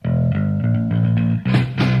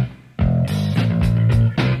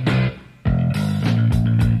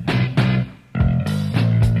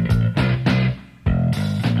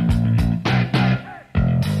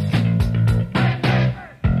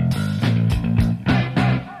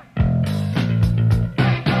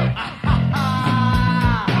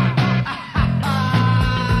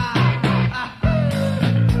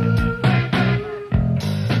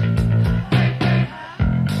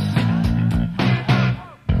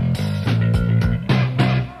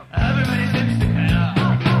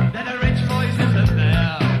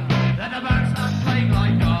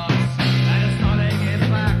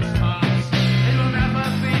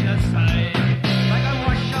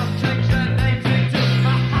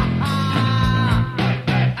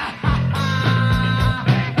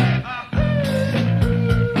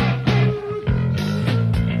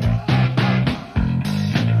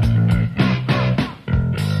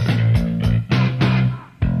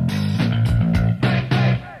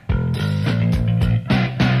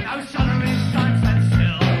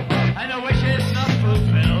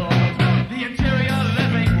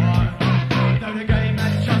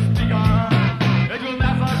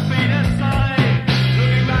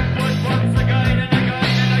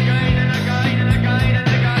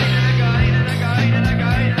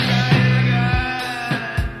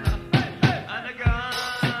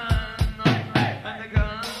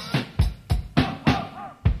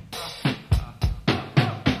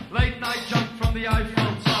from the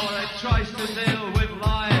Eiffel Tower, it tries to deal with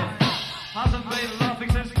life. Hasn't been laughing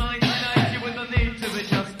since 1980 with the need to be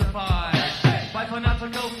justified by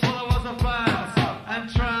fanatical followers of bands and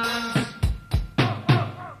trans.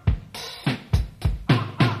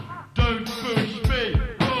 Don't push me,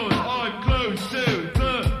 cause I'm close to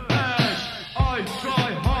the edge. I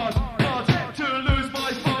try hard not to lose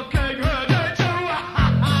my fucking head.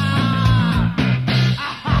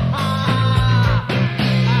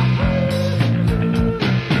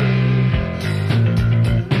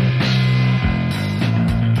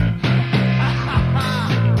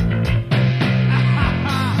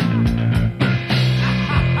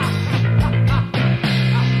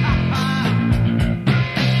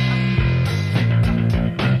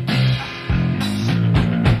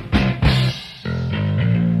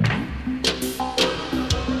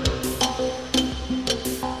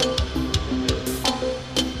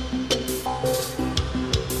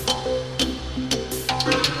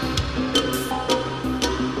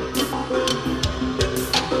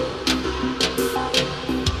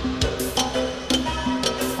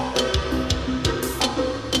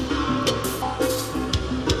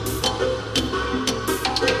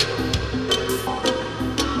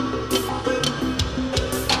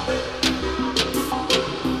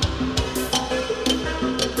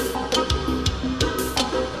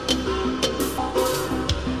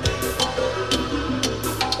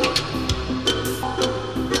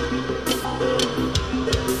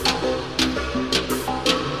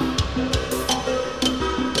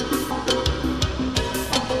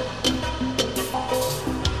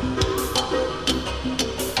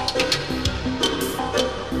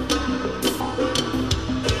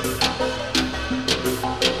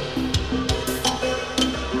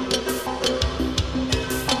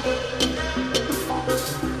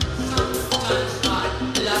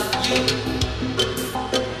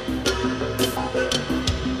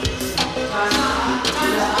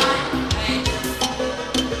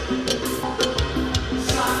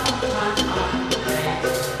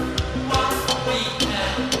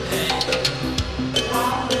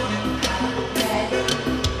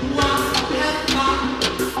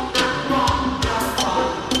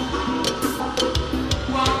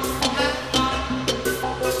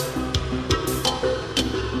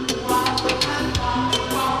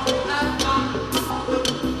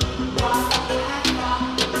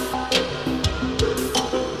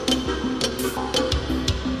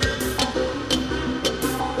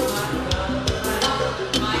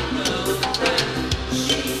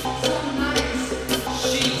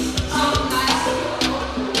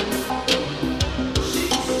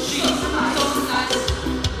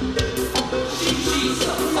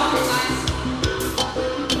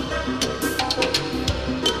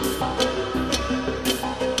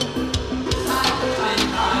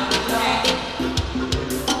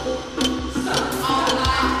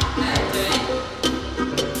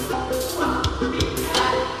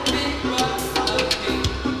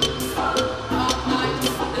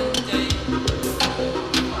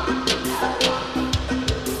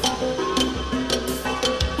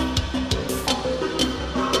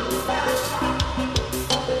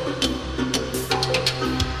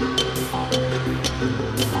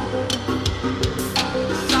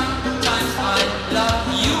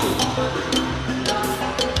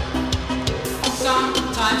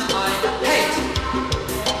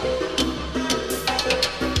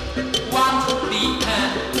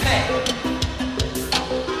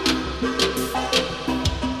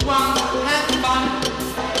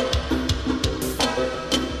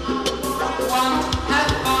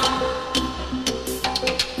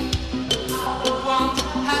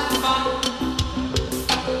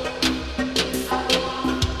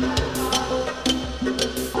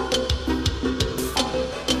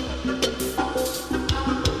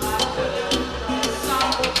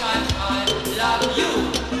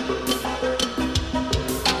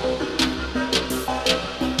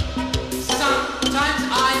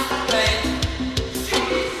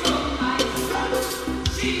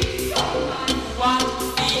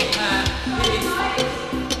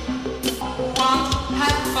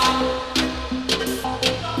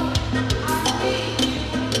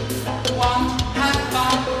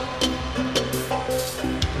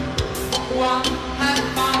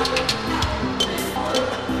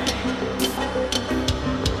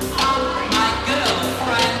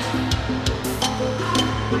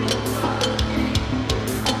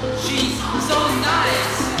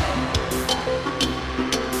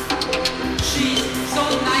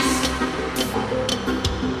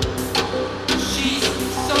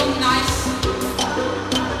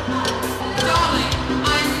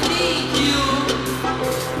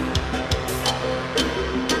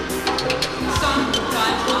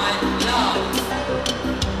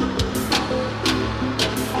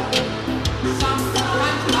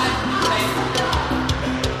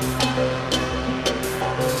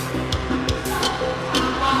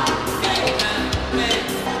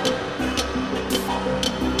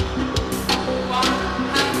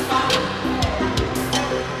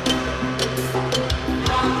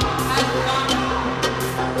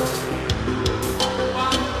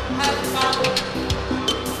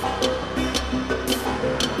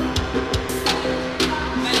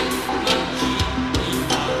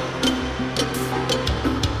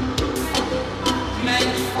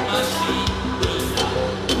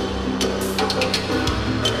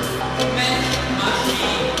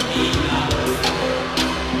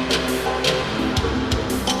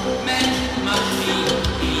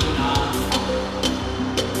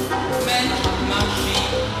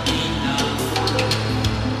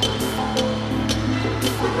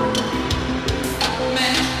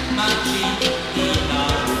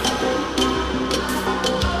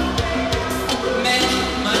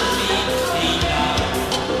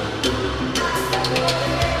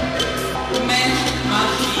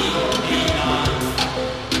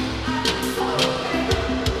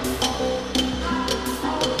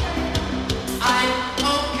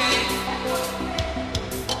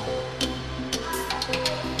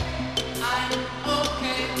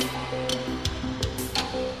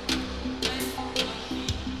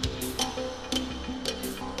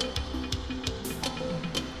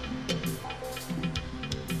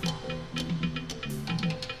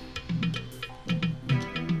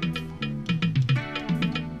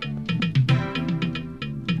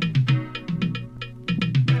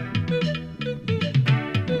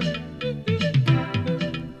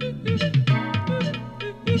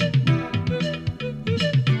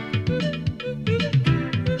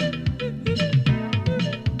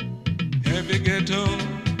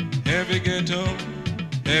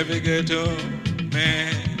 Heavy ghetto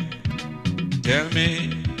man, tell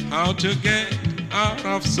me how to get out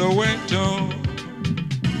of Soweto,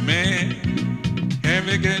 man.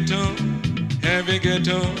 Heavy ghetto, heavy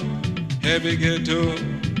ghetto, heavy ghetto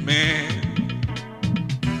man.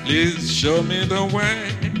 Please show me the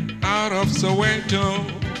way out of Soweto,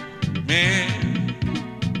 man.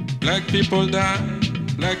 Black people die,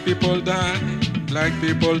 black people die, black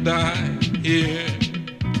people die here.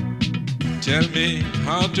 Tell me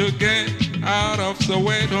how to get out of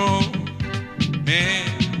Soweto, man.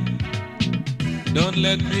 Don't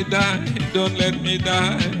let me die, don't let me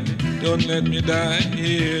die, don't let me die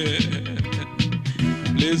here.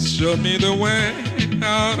 Please show me the way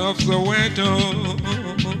out of Soweto,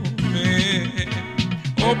 man.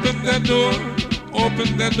 Open the door,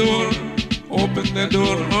 open the door, open the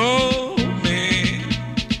door, oh man.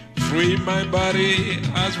 Free my body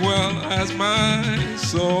as well as my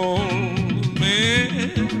soul, man.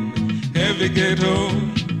 Heavy ghetto,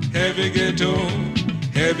 heavy ghetto,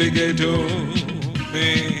 heavy ghetto,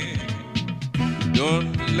 man.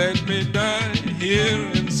 Don't let me die here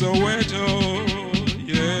in Soweto,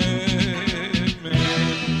 yeah, man.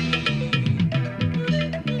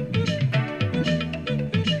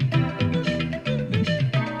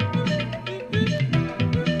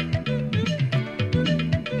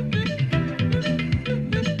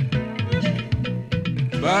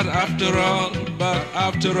 But after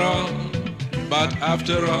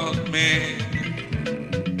all, man,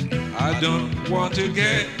 I don't want to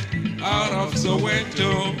get out of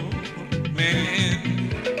Soweto, man.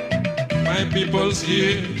 My people's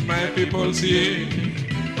here, my people's here,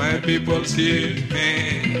 my people's here,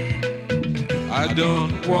 man. I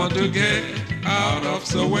don't want to get out of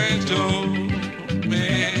Soweto,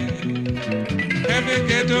 man. Heavy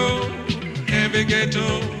ghetto, heavy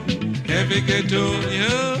ghetto, heavy ghetto,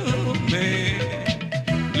 yeah, man.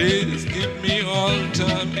 Please give me all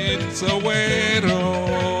time in Soweto,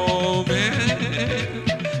 man.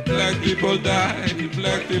 Black people die,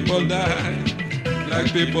 black people die,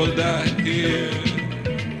 black people die here.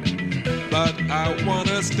 But I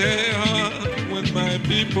wanna stay on with my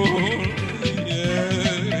people,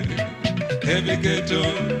 yeah. Heavy ghetto,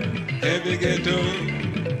 heavy ghetto,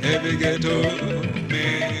 heavy ghetto,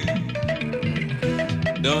 man.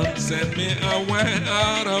 Don't send me away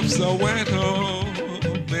out of Soweto,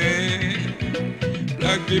 man.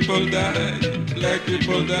 Black people die, black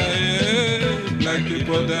people die, yeah. Black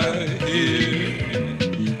people die here.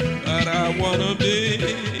 But I wanna be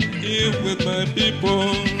here with my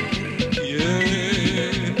people, yeah,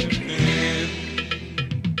 man.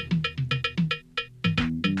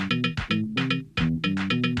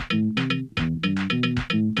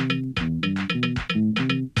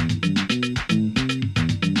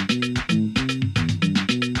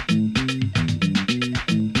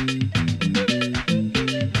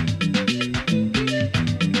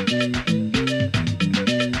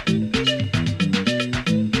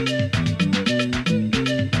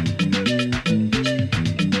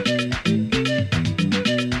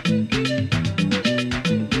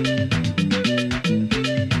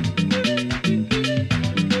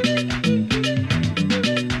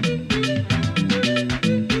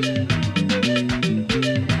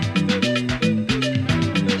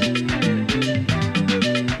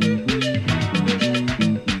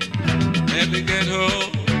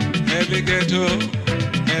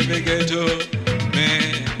 ghetto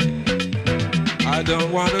man. I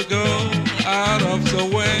don't want to go out of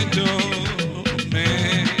Soweto,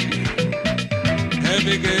 man.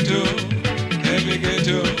 Heavy ghetto, heavy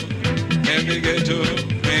ghetto, heavy ghetto,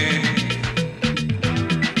 man.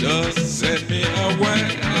 Just send me away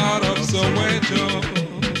out of Soweto,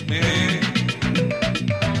 man.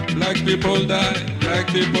 Black people die, black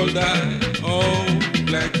people die, oh,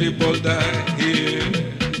 black people die here.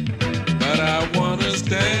 But I wanna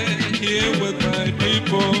stand here with my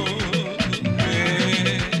people,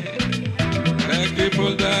 man. Black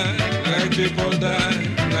people die, black people die,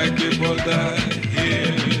 black people die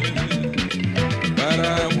here. But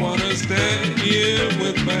I wanna stand here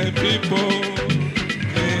with my people,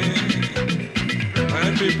 man. My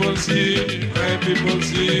people see, my people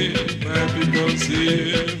see, my people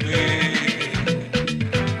see, man.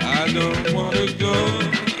 I don't wanna go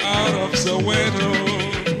out of Soweto.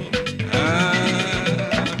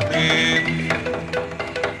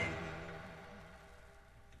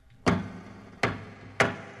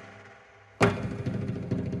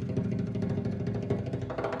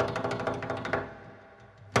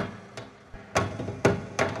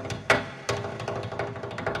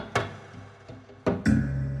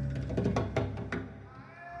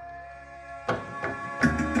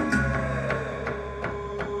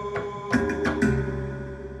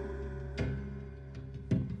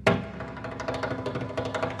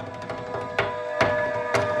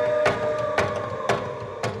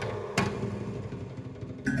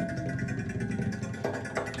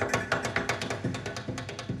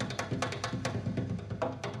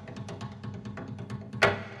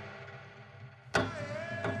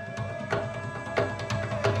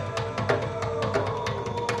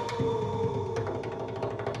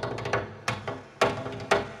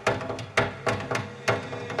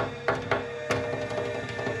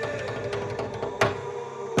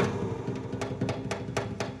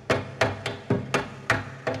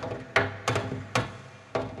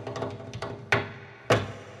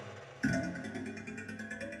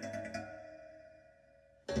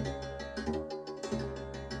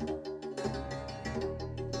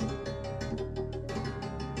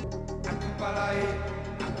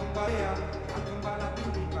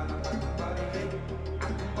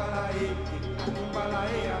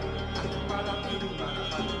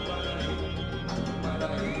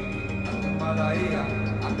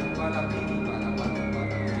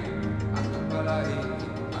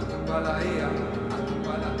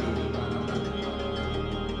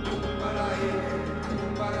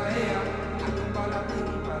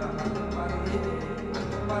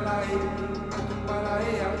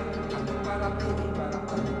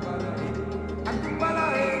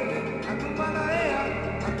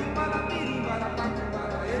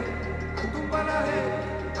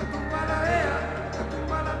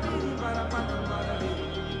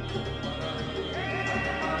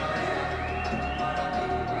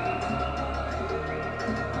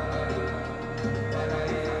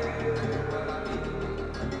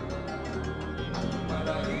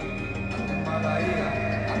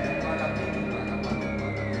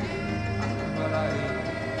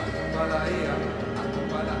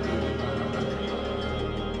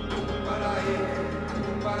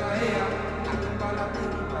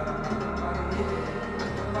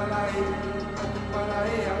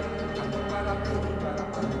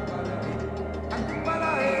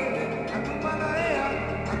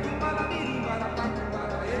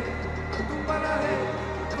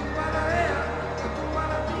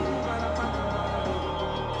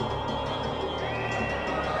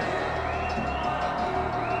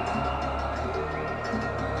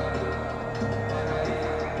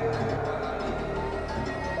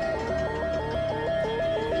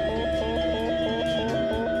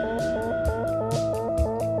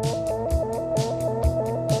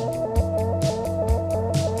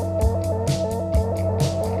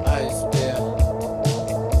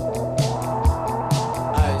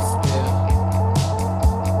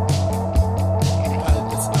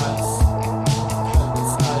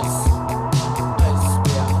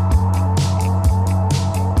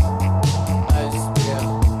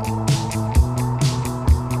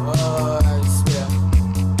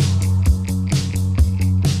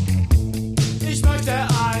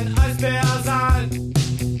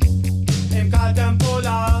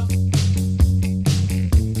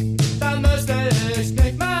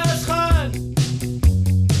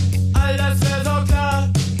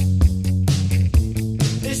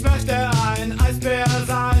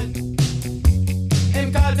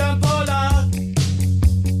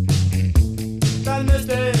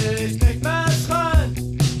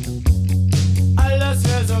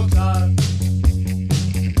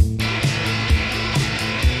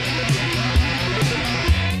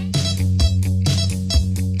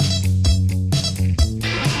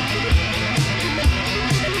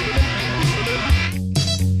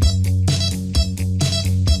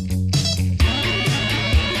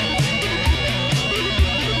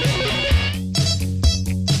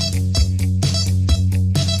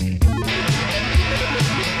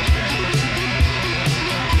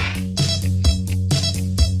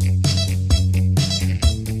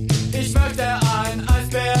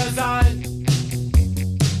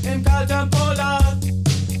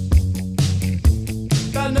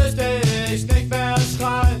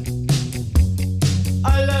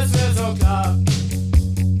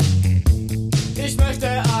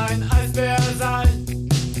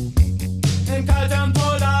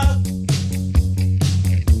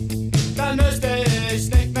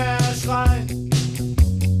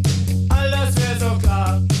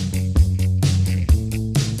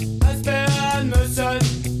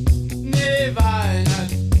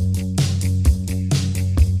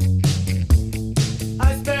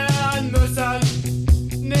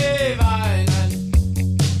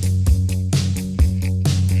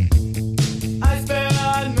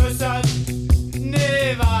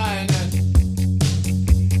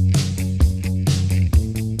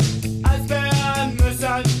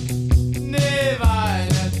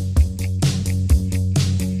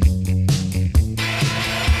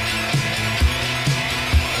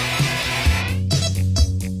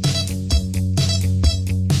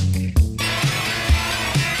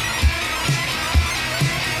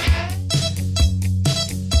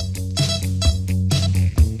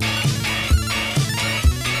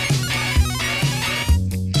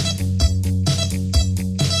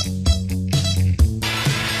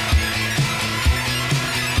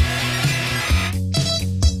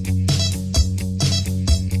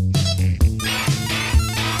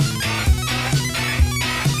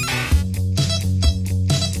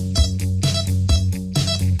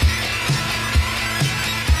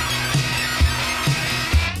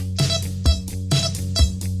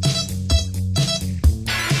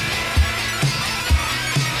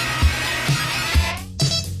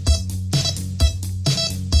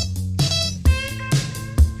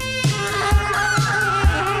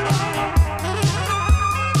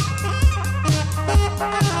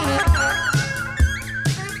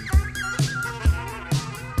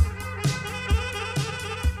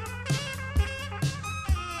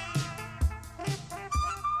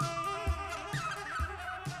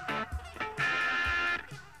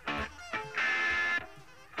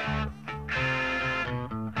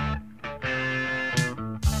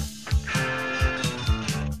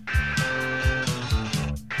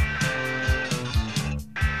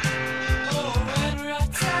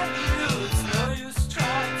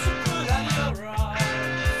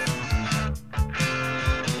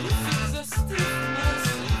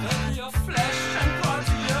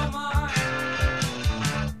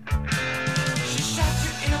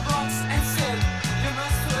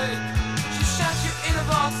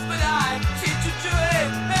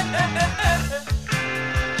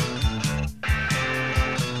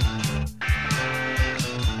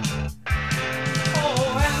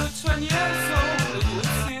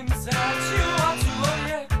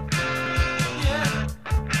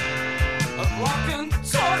 Walking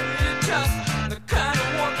toward you, just the kind of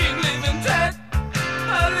walking living dead,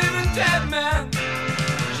 a living dead man.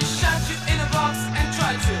 She shot you in a box and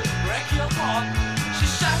tried to break your heart. She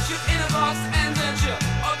shot you in a box and then you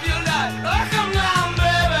of your life. Oh, come down,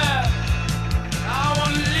 baby. I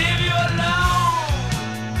wanna leave you alone.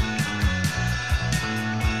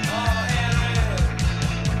 Oh, Henry,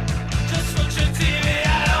 just put your TV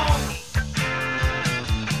on.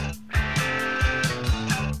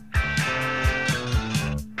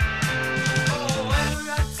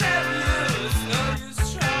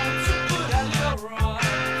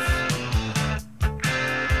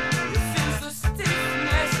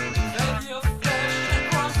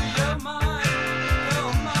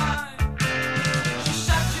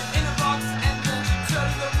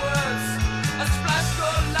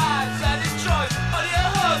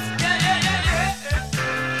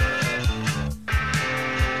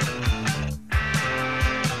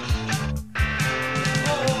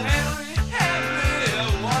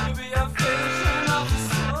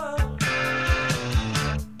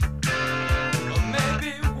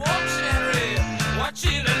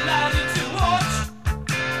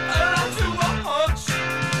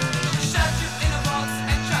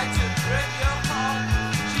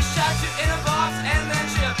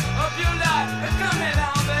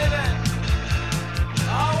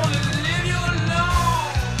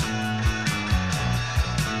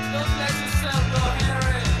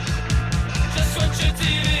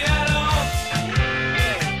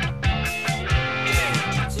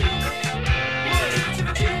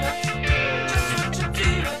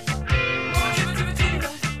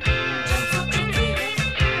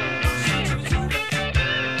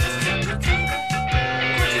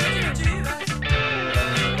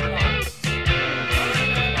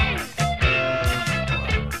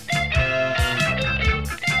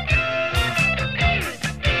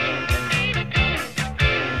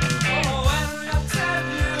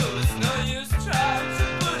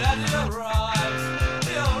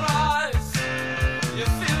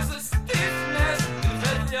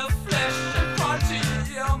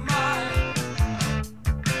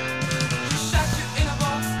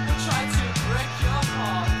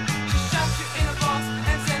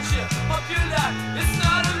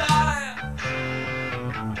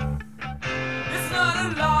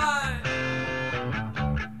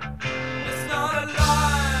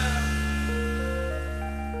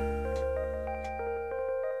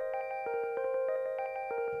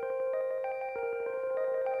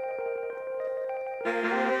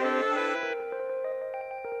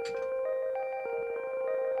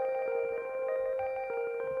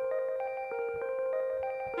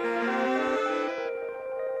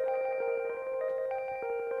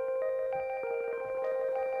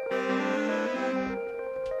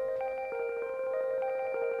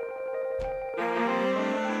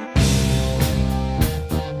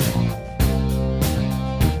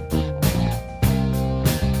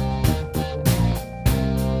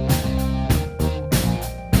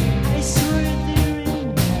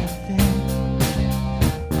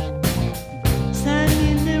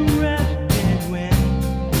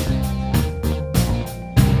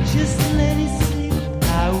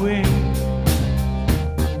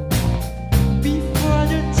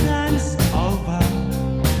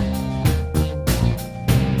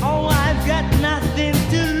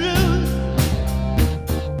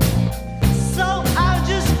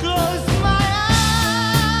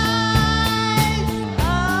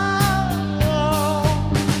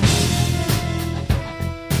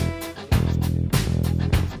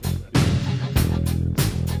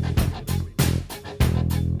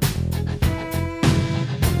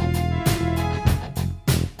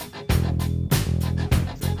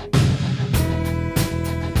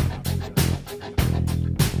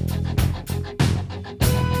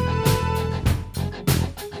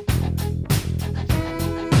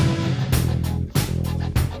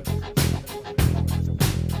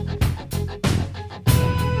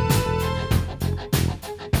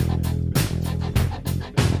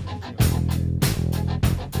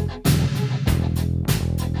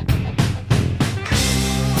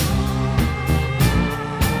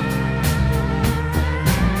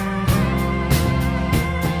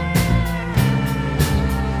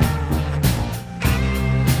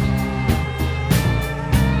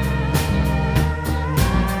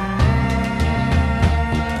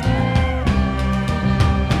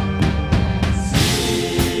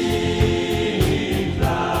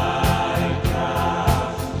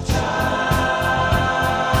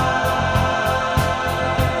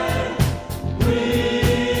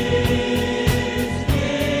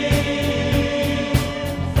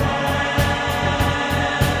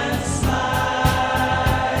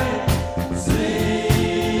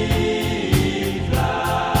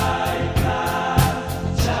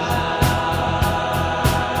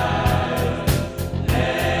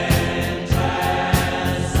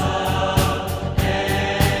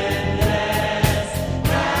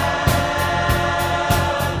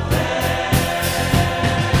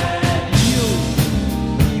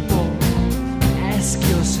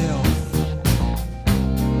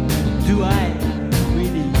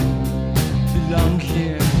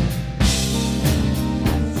 here.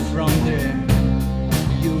 From there,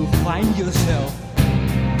 you find yourself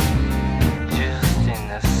just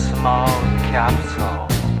in a small capsule.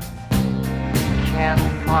 Can't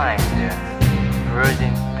find a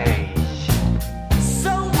virgin page.